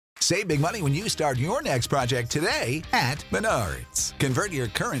Save big money when you start your next project today at Menards. Convert your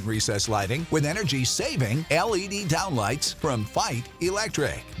current recessed lighting with energy-saving LED downlights from Fight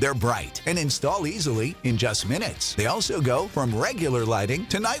Electric. They're bright and install easily in just minutes. They also go from regular lighting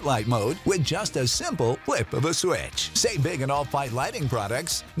to nightlight mode with just a simple flip of a switch. Save big on all Fight lighting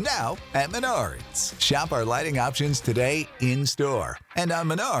products now at Menards. Shop our lighting options today in-store and on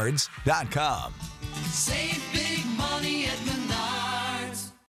Menards.com. Save big money at Menards.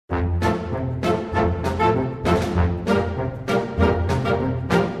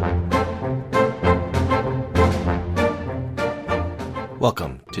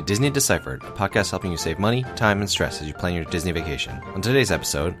 Welcome to Disney Deciphered, a podcast helping you save money, time, and stress as you plan your Disney vacation. On today's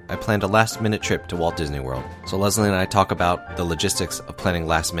episode, I planned a last-minute trip to Walt Disney World. So Leslie and I talk about the logistics of planning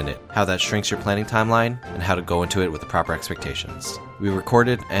last minute, how that shrinks your planning timeline, and how to go into it with the proper expectations. We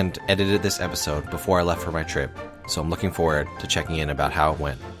recorded and edited this episode before I left for my trip, so I'm looking forward to checking in about how it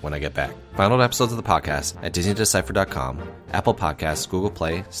went when I get back. Find old episodes of the podcast at DisneyDeciphered.com, Apple Podcasts, Google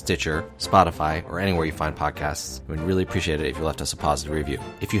Play, Stitcher, Spotify, or anywhere you find podcasts. We'd really appreciate it if you left us a positive review.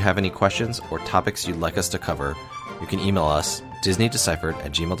 If you have any questions or topics you'd like us to cover, you can email us,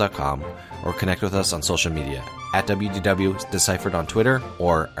 DisneyDeciphered@gmail.com, or connect with us on social media, at WDW Deciphered on Twitter,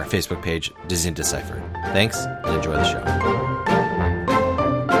 or our Facebook page, Disney Deciphered. Thanks, and enjoy the show.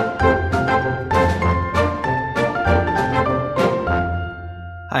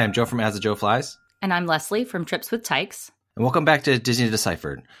 Hi, I'm Joe from As the Joe Flies. And I'm Leslie from Trips with Tykes. And welcome back to Disney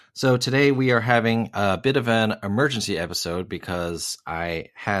Deciphered. So today we are having a bit of an emergency episode because I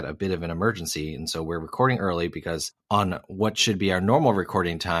had a bit of an emergency. And so we're recording early because on what should be our normal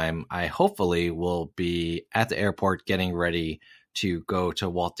recording time, I hopefully will be at the airport getting ready to go to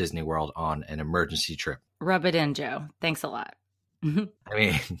Walt Disney World on an emergency trip. Rub it in, Joe. Thanks a lot. I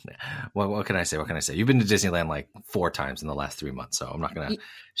mean, what can I say? What can I say? You've been to Disneyland like 4 times in the last 3 months, so I'm not going to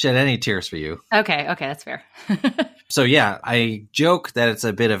shed any tears for you. Okay, that's fair. So yeah, I joke that it's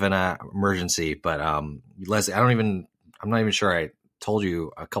a bit of an emergency, but Leslie, I'm not even sure I told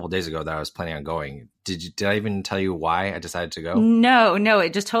you a couple days ago that I was planning on going. Did I even tell you why I decided to go? No,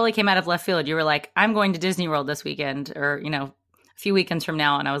 it just totally came out of left field. You were like, I'm going to Disney World this weekend, or a few weekends from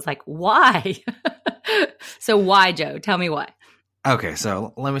now, and I was like, why? So why, Joe? Tell me why. Okay,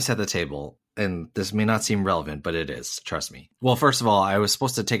 so let me set the table, and this may not seem relevant, but it is, trust me. Well, first of all, I was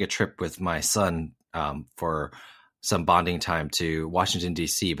supposed to take a trip with my son for some bonding time to Washington,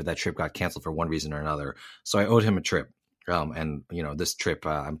 D.C., but that trip got canceled for one reason or another, so I owed him a trip, and this trip,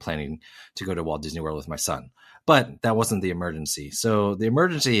 I'm planning to go to Walt Disney World with my son, but that wasn't the emergency. So the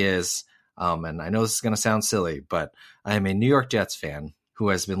emergency is, and I know this is going to sound silly, but I am a New York Jets fan who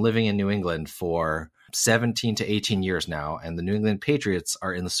has been living in New England for 17 to 18 years now, and the New England Patriots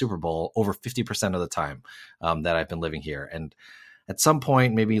are in the Super Bowl over 50% of the time that I've been living here. And at some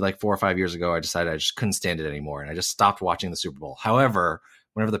point, maybe like 4 or 5 years ago, I decided I just couldn't stand it anymore, and I just stopped watching the Super Bowl. However,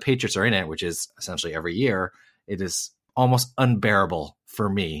 whenever the Patriots are in it, which is essentially every year, it is almost unbearable for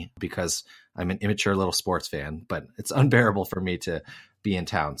me because I'm an immature little sports fan, but it's unbearable for me to be in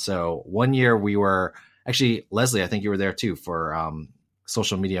town. So one year we were actually, Leslie, I think you were there too for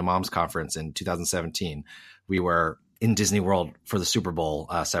Social Media Moms Conference in 2017. We were in Disney World for the Super Bowl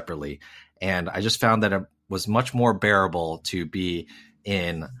separately. And I just found that it was much more bearable to be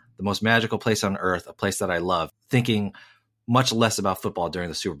in the most magical place on earth, a place that I love, thinking much less about football during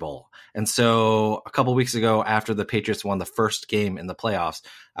the Super Bowl. And so a couple weeks ago, after the Patriots won the first game in the playoffs,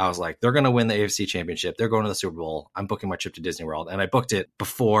 I was like, they're going to win the AFC Championship. They're going to the Super Bowl. I'm booking my trip to Disney World. And I booked it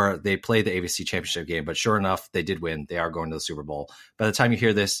before they played the AFC Championship game. But sure enough, they did win. They are going to the Super Bowl. By the time you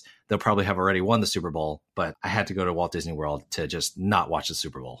hear this, they'll probably have already won the Super Bowl. But I had to go to Walt Disney World to just not watch the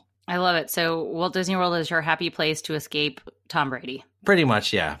Super Bowl. I love it. So Walt Disney World is your happy place to escape Tom Brady. Pretty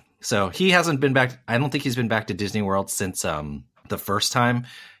much, yeah. So he hasn't been back. I don't think he's been back to Disney World since the first time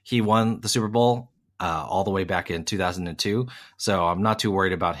he won the Super Bowl, all the way back in 2002. So I'm not too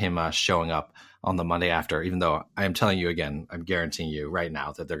worried about him showing up on the Monday after, even though I am telling you again, I'm guaranteeing you right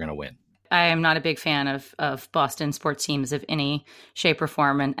now that they're going to win. I am not a big fan of Boston sports teams of any shape or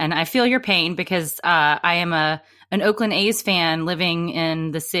form. And I feel your pain because I am an Oakland A's fan living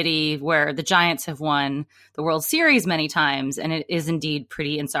in the city where the Giants have won the World Series many times. And it is indeed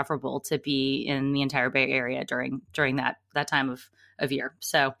pretty insufferable to be in the entire Bay Area during that time of year.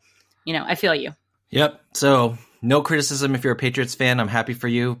 So, I feel you. Yep. So no criticism if you're a Patriots fan. I'm happy for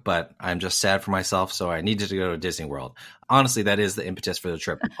you, but I'm just sad for myself. So I needed to go to Disney World. Honestly, that is the impetus for the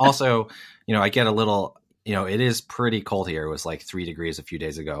trip. Also, I get a little, it is pretty cold here. It was like 3 degrees a few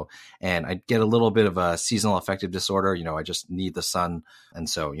days ago. And I get a little bit of a seasonal affective disorder. I just need the sun. And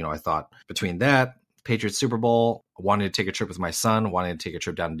so, I thought between that, Patriots Super Bowl, wanted to take a trip with my son, wanted to take a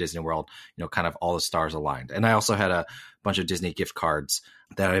trip down to Disney World, kind of all the stars aligned. And I also had a bunch of Disney gift cards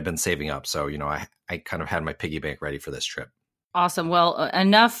that I had been saving up. So, I kind of had my piggy bank ready for this trip. Awesome. Well,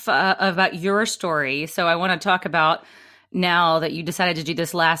 enough about your story. So I want to talk about, now that you decided to do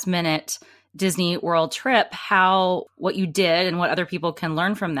this last minute Disney World trip, what you did and what other people can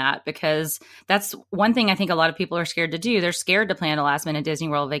learn from that, because that's one thing I think a lot of people are scared to do. They're scared to plan a last minute Disney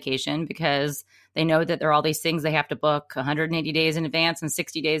World vacation because they know that there are all these things they have to book 180 days in advance and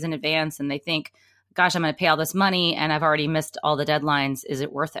 60 days in advance. And they think, gosh, I'm going to pay all this money and I've already missed all the deadlines. Is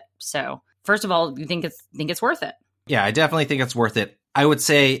it worth it? So first of all, you think it's worth it? Yeah, I definitely think it's worth it. I would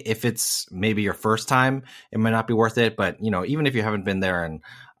say if it's maybe your first time, it might not be worth it. But, even if you haven't been there in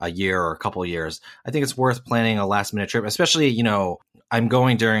a year or a couple of years, I think it's worth planning a last minute trip, especially, I'm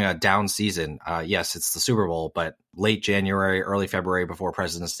going during a down season. Yes, it's the Super Bowl, but late January, early February before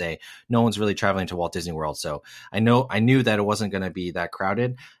President's Day, no one's really traveling to Walt Disney World. So I knew that it wasn't going to be that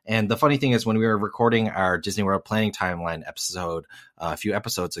crowded. And the funny thing is, when we were recording our Disney World planning timeline episode a few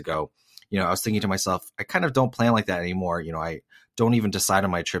episodes ago, I was thinking to myself, I kind of don't plan like that anymore. I don't even decide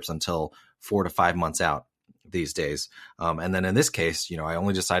on my trips until 4 to 5 months out these days. And then in this case, I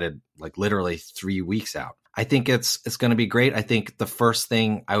only decided like literally 3 weeks out. I think it's going to be great. I think the first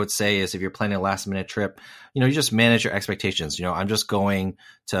thing I would say is if you're planning a last minute trip, you just manage your expectations. I'm just going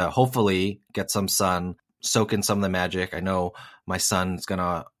to hopefully get some sun, soak in some of the magic. I know my son's going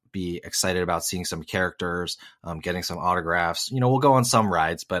to be excited about seeing some characters, getting some autographs. We'll go on some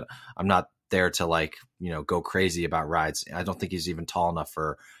rides, but I'm not there to go crazy about rides. I don't think he's even tall enough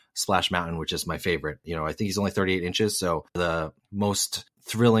for Splash Mountain, which is my favorite. I think he's only 38 inches. So the most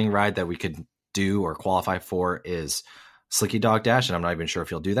thrilling ride that we could do or qualify for is Slinky Dog Dash, and I'm not even sure if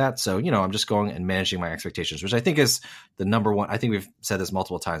he'll do that. So, I'm just going and managing my expectations, which I think is the number one. I think we've said this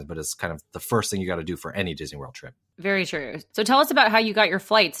multiple times, but it's kind of the first thing you got to do for any Disney World trip. Very true. So tell us about how you got your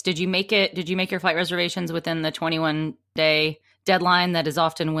flights. Did you make your flight reservations within the 21-day deadline that is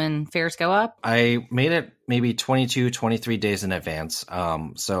often when fares go up? I made it maybe 22, 23 days in advance.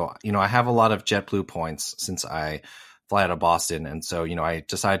 So, I have a lot of JetBlue points since I fly out of Boston. And so, I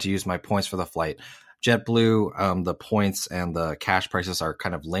decided to use my points for the flight. JetBlue, the points and the cash prices are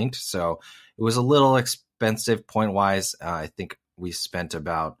kind of linked. So it was a little expensive point wise. I think we spent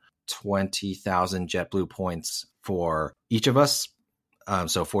about 20,000 JetBlue points for each of us.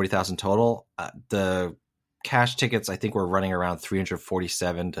 So 40,000 total. The cash tickets, I think, were running around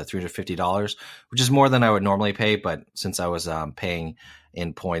 $347 to $350, which is more than I would normally pay. But since I was paying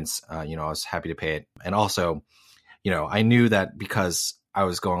in points, I was happy to pay it. And also, I knew that because I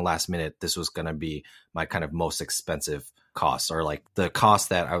was going last minute, this was going to be my kind of most expensive cost, or like the cost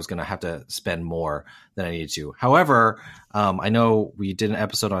that I was going to have to spend more than I needed to. However, I know we did an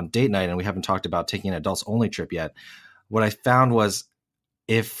episode on date night and we haven't talked about taking an adults only trip yet. What I found was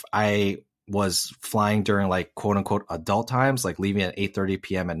if I was flying during like quote unquote adult times, like leaving at 8:30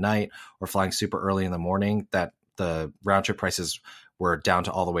 p.m. at night or flying super early in the morning, that the round trip prices were down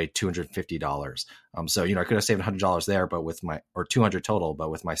to all the way $250. So, I could have saved $100 there, but or $200 total,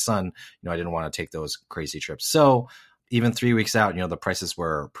 but with my son, I didn't want to take those crazy trips. So even 3 weeks out, the prices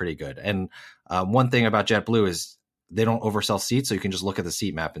were pretty good. And one thing about JetBlue is they don't oversell seats. So you can just look at the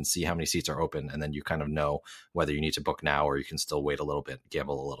seat map and see how many seats are open. And then you kind of know whether you need to book now or you can still wait a little bit,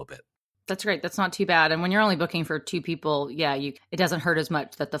 gamble a little bit. That's great. That's not too bad. And when you're only booking for 2 people, it doesn't hurt as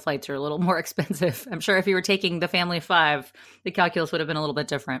much that the flights are a little more expensive. I'm sure if you were taking the family of 5, the calculus would have been a little bit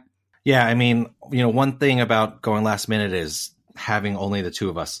different. Yeah. I mean, one thing about going last minute is having only the 2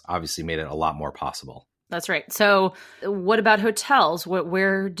 of us obviously made it a lot more possible. That's right. So what about hotels?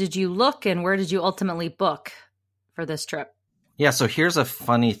 Where did you look and where did you ultimately book for this trip? Yeah. So here's a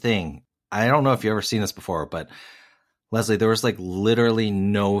funny thing. I don't know if you've ever seen this before, but Leslie, there was like literally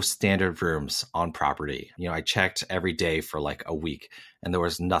no standard rooms on property. I checked every day for like a week and there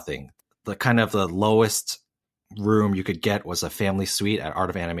was nothing. The kind of the lowest room you could get was a family suite at Art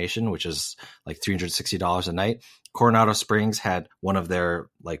of Animation, which is like $360 a night. Coronado Springs had one of their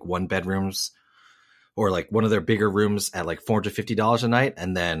like 1 bedrooms or like one of their bigger rooms at like $450 a night.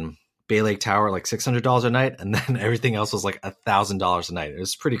 And then Bay Lake Tower, like $600 a night. And then everything else was like $1,000 a night. It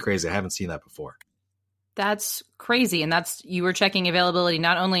was pretty crazy. I haven't seen that before. That's crazy. And you were checking availability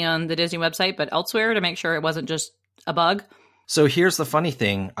not only on the Disney website, but elsewhere to make sure it wasn't just a bug. So here's the funny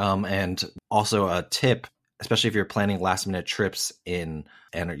thing, and also a tip, especially if you're planning last minute trips and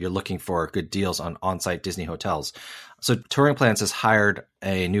you're looking for good deals on on-site Disney hotels. So Touring Plans has hired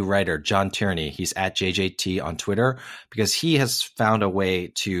a new writer, John Tierney. He's at JJT on Twitter because he has found a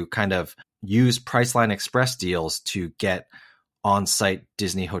way to kind of use Priceline Express deals to get on-site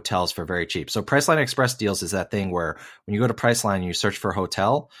Disney hotels for very cheap. So Priceline Express deals is that thing where when you go to Priceline and you search for a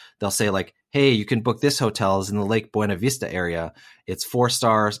hotel, they'll say like, hey, you can book this hotel. It's in the Lake Buena Vista area. It's 4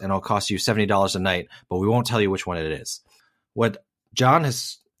 stars and it'll cost you $70 a night, but we won't tell you which one it is. What John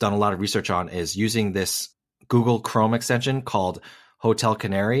has done a lot of research on is using this Google Chrome extension called Hotel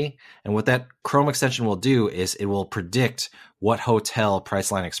Canary. And what that Chrome extension will do is it will predict what hotel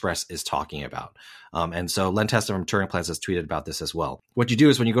Priceline Express is talking about. And so Len Testa from Touring Plans has tweeted about this as well. What you do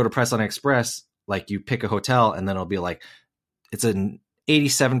is when you go to Priceline Express, like you pick a hotel and then it'll be like, it's an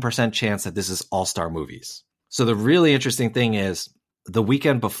 87% chance that this is All-Star Movies. So the really interesting thing is the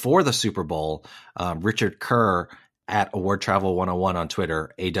weekend before the Super Bowl, Richard Kerr at Award Travel 101 on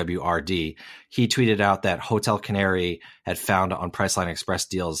Twitter, AWRD, he tweeted out that Hotel Canary had found on Priceline Express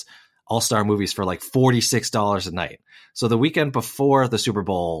deals All-Star Movies for like $46 a night. So the weekend before the Super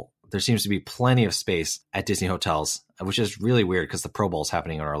Bowl, there seems to be plenty of space at Disney hotels, which is really weird because the Pro Bowl is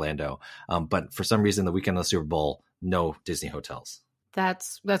happening in Orlando. But for some reason, the weekend of the Super Bowl, no Disney hotels.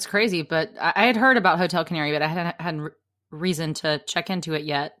 That's crazy. But I had heard about Hotel Canary, but I hadn't reason to check into it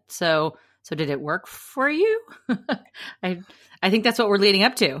yet. So did it work for you? I think that's what we're leading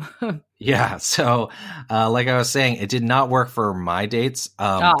up to. Yeah. So like I was saying, it did not work for my dates.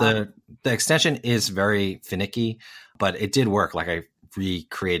 The extension is very finicky, but it did work. Like I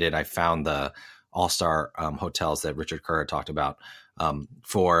found the All-Star hotels that Richard Kerr talked about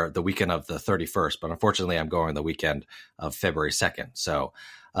for the weekend of the 31st. But unfortunately, I'm going the weekend of February 2nd. So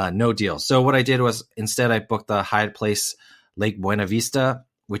no deal. So what I did was instead I booked the Hyatt Place Lake Buena Vista,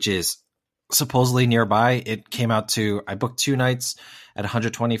 which is supposedly nearby. It came out to, I booked 2 nights at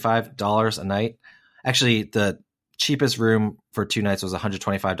 $125 a night. Actually, the cheapest room for 2 nights was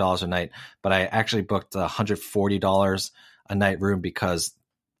 $125 a night, but I actually booked $140 a night room because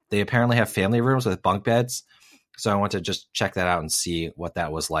they apparently have family rooms with bunk beds. So I want to just check that out and see what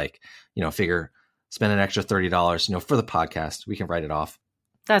that was like. Figure spend an extra $30, for the podcast. We can write it off.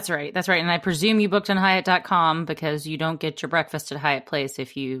 That's right. And I presume you booked on Hyatt.com because you don't get your breakfast at Hyatt Place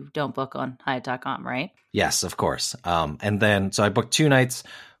if you don't book on Hyatt.com, right? Yes, of course. And then, so I booked 2 nights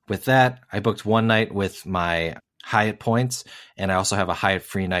with that. I booked 1 night with my Hyatt points, and I also have a Hyatt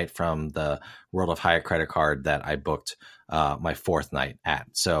free night from the World of Hyatt credit card that I booked my 4th night at.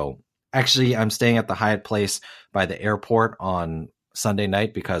 So actually, I'm staying at the Hyatt Place by the airport on Sunday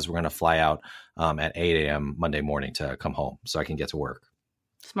night because we're going to fly out at 8 a.m. Monday morning to come home so I can get to work.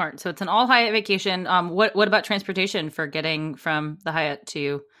 Smart. So it's an all Hyatt vacation. What about transportation for getting from the Hyatt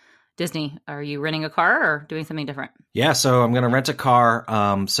to Disney? Are you renting a car or doing something different? Yeah, so I'm going to rent a car.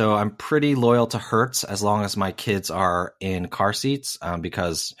 So I'm pretty loyal to Hertz as long as my kids are in car seats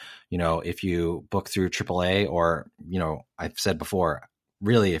because, if you book through AAA or, I've said before,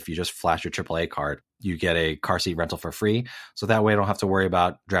 really, if you just flash your AAA card, you get a car seat rental for free. So that way I don't have to worry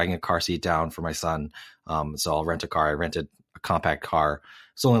about dragging a car seat down for my son. So I'll rent a car. I rented a compact car.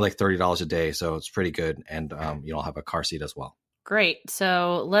 It's only like $30 a day, so it's pretty good. And I'll have a car seat as well. Great.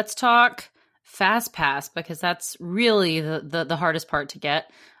 So let's talk Fast Pass because that's really the hardest part to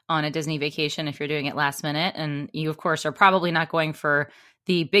get on a Disney vacation if you're doing it last minute. And you, of course, are probably not going for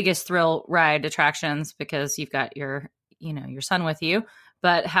the biggest thrill ride attractions because you've got your son with you.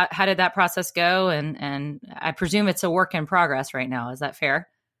 But how did that process go? And I presume it's a work in progress right now. Is that fair?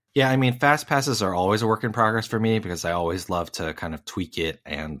 Yeah, I mean, Fast Passes are always a work in progress for me because I always love to kind of tweak it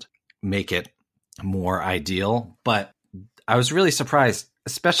and make it more ideal. But I was really surprised,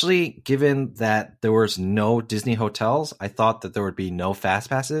 especially given that there was no Disney hotels. I thought that there would be no Fast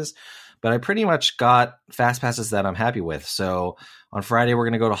Passes, but I pretty much got Fast Passes that I'm happy with. So on Friday, we're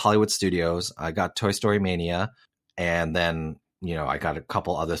going to go to Hollywood Studios. I got Toy Story Mania, and then I got a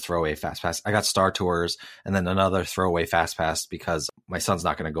couple other throwaway Fast Pass. I got Star Tours and then another throwaway Fast Pass because my son's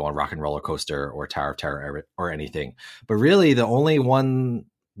not going to go on Rock and Roller Coaster or Tower of Terror or anything. But really, the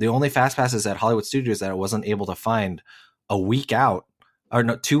only Fast Passes at Hollywood Studios that I wasn't able to find 2 weeks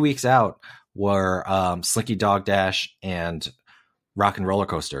out were Slinky Dog Dash and Rock and Roller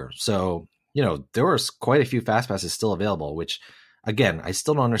Coaster. So, there was quite a few Fast Passes still available, which, again, I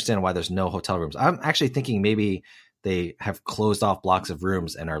still don't understand why there's no hotel rooms. I'm actually thinking maybe they have closed off blocks of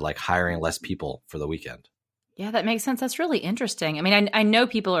rooms and are like hiring less people for the weekend. Yeah, that makes sense. That's really interesting. I mean, I know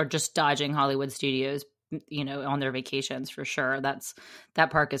people are just dodging Hollywood Studios, on their vacations for sure.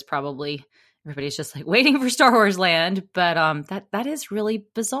 That park is probably, everybody's just like waiting for Star Wars Land. But that is really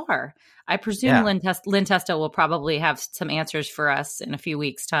bizarre. I presume Len Testa will probably have some answers for us in a few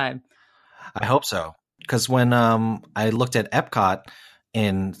weeks' time. I hope so. Because when I looked at Epcot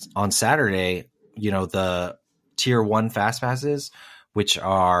on Saturday, the Tier 1 Fast Passes, which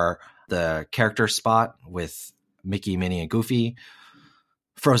are the character spot with Mickey, Minnie, and Goofy,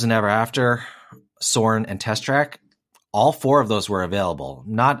 Frozen Ever After, Soarin', and Test Track. All 4 of those were available,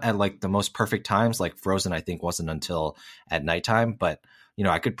 not at like the most perfect times. Like Frozen, I think wasn't until at nighttime, but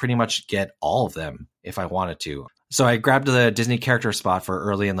I could pretty much get all of them if I wanted to. So I grabbed the Disney character spot for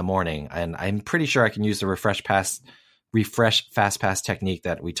early in the morning, and I'm pretty sure I can use the refresh fast pass technique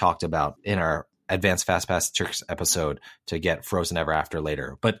that we talked about in our advanced fast pass tricks episode to get Frozen Ever After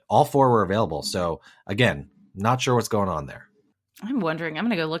later. But all 4 were available. So again, not sure what's going on there. I'm wondering, I'm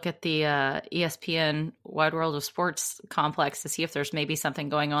going to go look at the ESPN Wide World of Sports complex to see if there's maybe something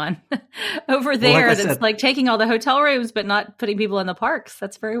going on over there that's like taking all the hotel rooms but not putting people in the parks.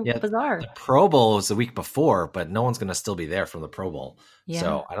 That's very bizarre. The Pro Bowl was the week before, but no one's going to still be there from the Pro Bowl. Yeah.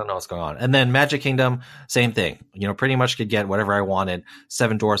 So I don't know what's going on. And then Magic Kingdom, same thing. Pretty much could get whatever I wanted.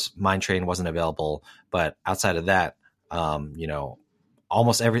 Seven Dwarfs Mine Train wasn't available, but outside of that,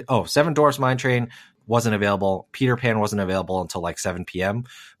 almost Seven Dwarfs Mine Train wasn't available. Peter Pan wasn't available until like 7 p.m.,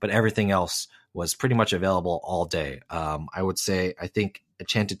 but everything else was pretty much available all day. I would say, I think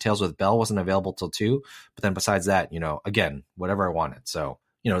Enchanted Tales with Belle wasn't available till 2, but then besides that, again, whatever I wanted. So,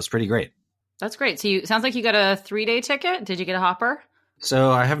 it's pretty great. That's great. So sounds like you got a 3-day ticket. Did you get a hopper?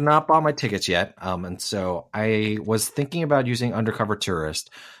 So I have not bought my tickets yet. And so I was thinking about using Undercover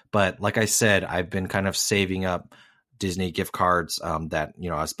Tourist, but like I said, I've been kind of saving up Disney gift cards that,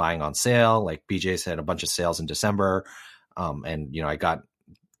 I was buying on sale. Like BJ's had a bunch of sales in December. And, I got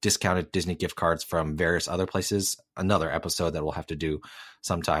discounted Disney gift cards from various other places, another episode that we'll have to do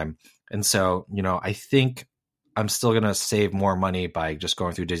sometime. And so, I think I'm still going to save more money by just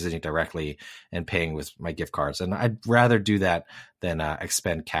going through Disney directly and paying with my gift cards. And I'd rather do that than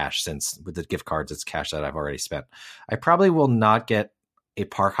expend cash, since with the gift cards, it's cash that I've already spent. I probably will not get a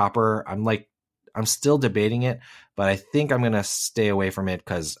park hopper. I'm still debating it, but I think I'm going to stay away from it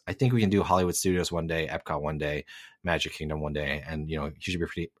because I think we can do Hollywood Studios one day, Epcot one day, Magic Kingdom one day. And,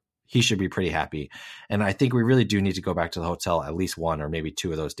 he should be pretty happy. And I think we really do need to go back to the hotel at least 1 or maybe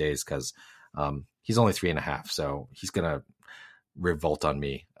 2 of those days because he's only 3.5. So he's going to revolt on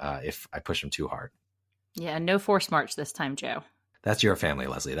me if I push him too hard. Yeah. No Force March this time, Joe. That's your family,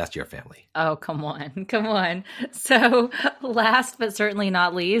 Leslie. That's your family. Oh, come on. Come on. So last but certainly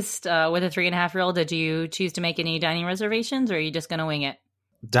not least, with a 3.5-year-old, did you choose to make any dining reservations or are you just going to wing it?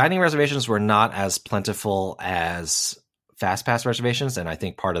 Dining reservations were not as plentiful as Fast Pass reservations. And I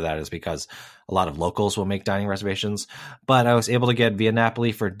think part of that is because a lot of locals will make dining reservations. But I was able to get Via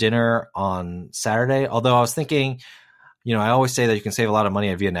Napoli for dinner on Saturday. Although I was thinking, I always say that you can save a lot of money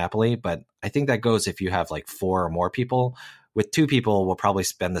at Via Napoli, but I think that goes if you have like 4 or more people. With 2 people, we'll probably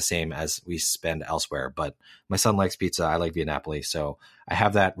spend the same as we spend elsewhere. But my son likes pizza. I like Via Napoli. So I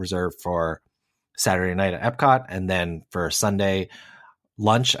have that reserved for Saturday night at Epcot. And then for Sunday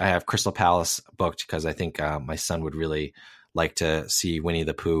lunch, I have Crystal Palace booked because I think my son would really like to see Winnie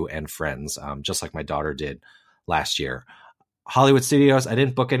the Pooh and Friends, just like my daughter did last year. Hollywood Studios, I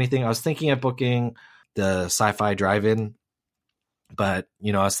didn't book anything. I was thinking of booking the Sci-Fi Drive-In, but,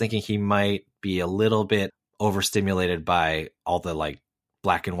 I was thinking he might be a little bit overstimulated by all the like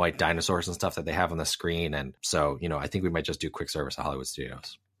black and white dinosaurs and stuff that they have on the screen. And so, I think we might just do quick service at Hollywood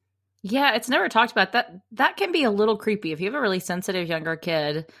Studios. Yeah, it's never talked about that. That can be a little creepy. If you have a really sensitive younger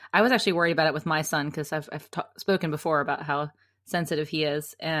kid, I was actually worried about it with my son because I've spoken before about how sensitive he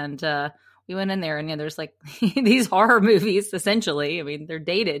is. And we went in there and there's like these horror movies, essentially. I mean, they're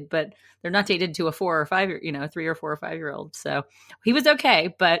dated, but they're not dated to a 4 or 5, 3 or 4 or 5-year-old. So he was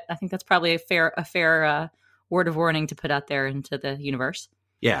okay, but I think that's probably a fair word of warning to put out there into the universe.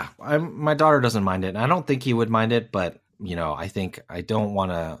 Yeah, my daughter doesn't mind it. I don't think he would mind it, but I think I don't want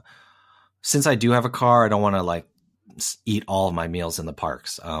to. Since I do have a car, I don't want to like eat all of my meals in the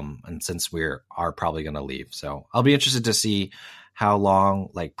parks. And since we are probably going to leave, so I'll be interested to see how long,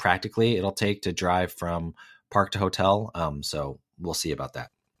 like practically, it'll take to drive from park to hotel. So we'll see about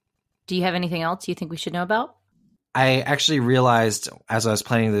that. Do you have anything else you think we should know about? I actually realized as I was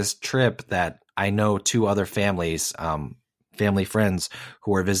planning this trip that I know 2 other families, family friends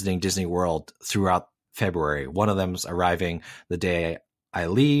who are visiting Disney World throughout February. One of them's arriving the day I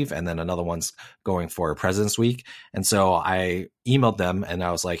leave, and then another one's going for President's Week. And so I emailed them and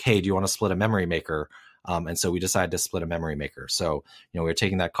I was like, hey, do you want to split a memory maker? And so we decided to split a memory maker. So, we're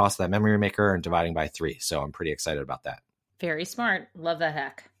taking that cost of that memory maker and dividing by 3. So I'm pretty excited about that. Very smart. Love that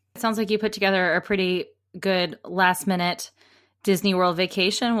hack. It sounds like you put together a pretty good last minute Disney World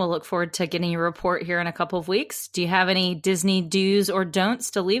vacation. We'll look forward to getting your report here in a couple of weeks. Do you have any Disney do's or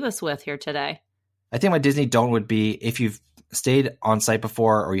don'ts to leave us with here today? I think my Disney don't would be, if you've stayed on site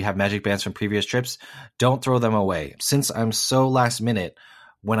before or you have Magic Bands from previous trips, don't throw them away. Since I'm so last minute,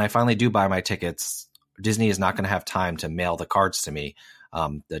 when I finally do buy my tickets, Disney is not going to have time to mail the cards to me,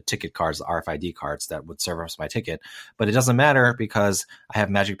 the ticket cards, the RFID cards that would serve as my ticket. But it doesn't matter because I have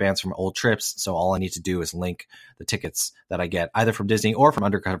Magic Bands from old trips. So all I need to do is link the tickets that I get either from Disney or from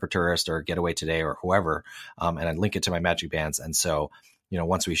Undercover Tourist or Getaway Today or whoever, and I link it to my Magic Bands. And so,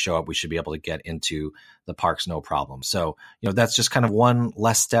 once we show up, we should be able to get into the parks no problem. So, that's just kind of one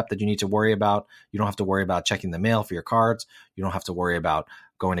less step that you need to worry about. You don't have to worry about checking the mail for your cards. You don't have to worry about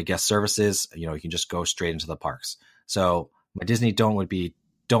going to guest services. You can just go straight into the parks. So my Disney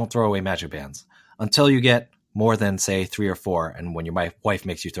don't throw away Magic Bands until you get more than, say, 3 or 4. And when your wife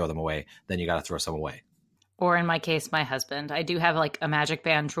makes you throw them away, then you got to throw some away. Or in my case, my husband. I do have like a Magic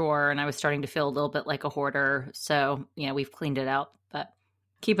Band drawer, and I was starting to feel a little bit like a hoarder. So, we've cleaned it out, but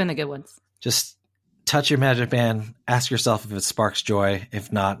keeping the good ones. Just touch your Magic Band, ask yourself if it sparks joy.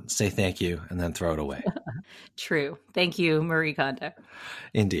 If not, say thank you, and then throw it away. True. Thank you, Marie Kondo.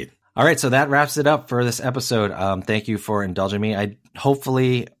 Indeed. All right, so that wraps it up for this episode. Thank you for indulging me.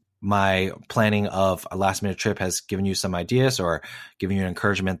 Hopefully my planning of a last-minute trip has given you some ideas or given you an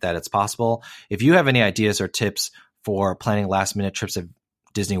encouragement that it's possible. If you have any ideas or tips for planning last-minute trips at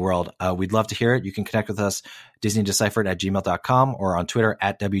Disney World, we'd love to hear it. You can connect with us, DisneyDeciphered@gmail.com, or on Twitter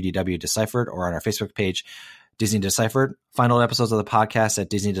 @WDWDeciphered, or on our Facebook page, Disney Deciphered. Find all episodes of the podcast at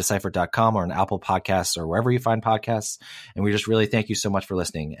DisneyDeciphered.com or on Apple Podcasts or wherever you find podcasts. And we just really thank you so much for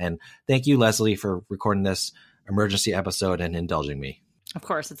listening. And thank you, Leslie, for recording this emergency episode and indulging me. Of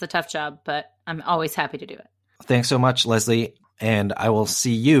course, it's a tough job, but I'm always happy to do it. Thanks so much, Leslie. And I will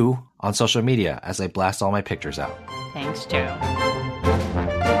see you on social media as I blast all my pictures out. Thanks, Joe.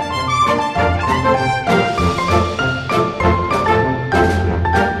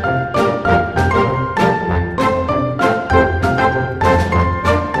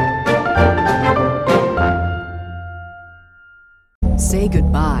 Say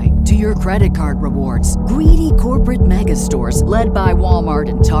goodbye to your credit card rewards. Greedy corporate mega stores, led by Walmart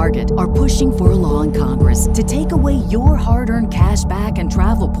and Target, are pushing for a law in Congress to take away your hard-earned cash back and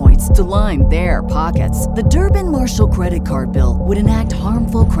travel points to line their pockets. The Durbin-Marshall credit card bill would enact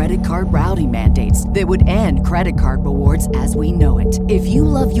harmful credit card routing mandates that would end credit card rewards as we know it. If you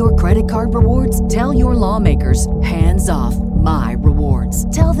love your credit card rewards, tell your lawmakers, hands off my rewards.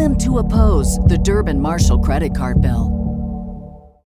 Tell them to oppose the Durbin-Marshall credit card bill.